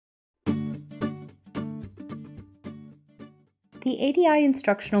The ADI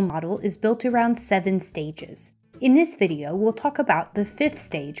Instructional Model is built around 7 stages. In this video, we'll talk about the 5th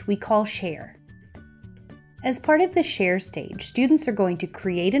stage we call Share. As part of the Share stage, students are going to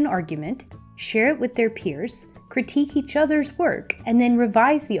create an argument, share it with their peers, critique each other's work, and then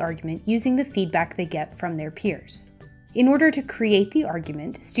revise the argument using the feedback they get from their peers. In order to create the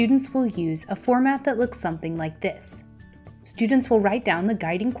argument, students will use a format that looks something like this. Students will write down the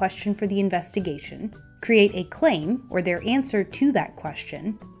guiding question for the investigation, create a claim or their answer to that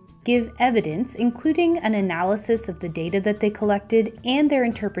question, give evidence including an analysis of the data that they collected and their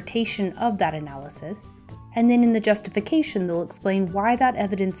interpretation of that analysis, and then in the justification they'll explain why that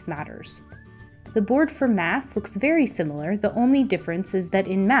evidence matters. The board for math looks very similar, the only difference is that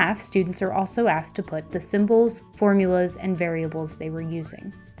in math students are also asked to put the symbols, formulas, and variables they were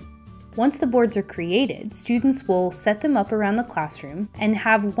using. Once the boards are created, students will set them up around the classroom and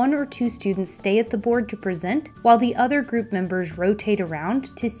have 1 or 2 students stay at the board to present while the other group members rotate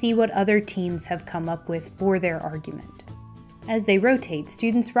around to see what other teams have come up with for their argument. As they rotate,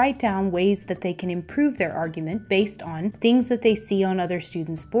 students write down ways that they can improve their argument based on things that they see on other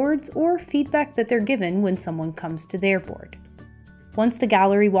students' boards or feedback that they're given when someone comes to their board. Once the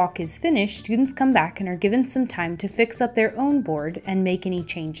gallery walk is finished, students come back and are given some time to fix up their own board and make any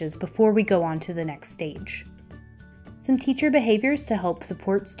changes before we go on to the next stage. Some teacher behaviors to help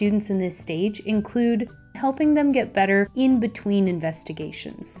support students in this stage include helping them get better in between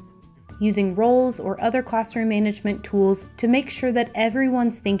investigations, using roles or other classroom management tools to make sure that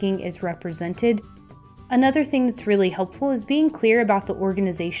everyone's thinking is represented. Another thing that's really helpful is being clear about the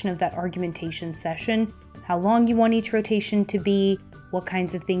organization of that argumentation session, how long you want each rotation to be, what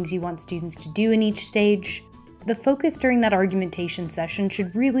kinds of things you want students to do in each stage. The focus during that argumentation session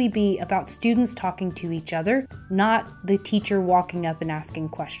should really be about students talking to each other, not the teacher walking up and asking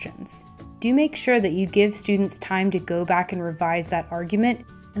questions. Do make sure that you give students time to go back and revise that argument.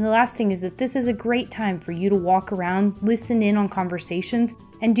 And the last thing is that this is a great time for you to walk around, listen in on conversations,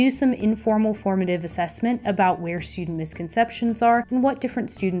 and do some informal formative assessment about where student misconceptions are and what different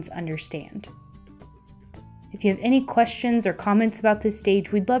students understand. If you have any questions or comments about this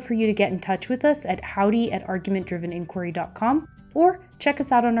stage, we'd love for you to get in touch with us at howdy@argumentdriveninquiry.com or check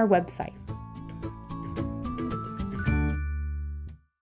us out on our website.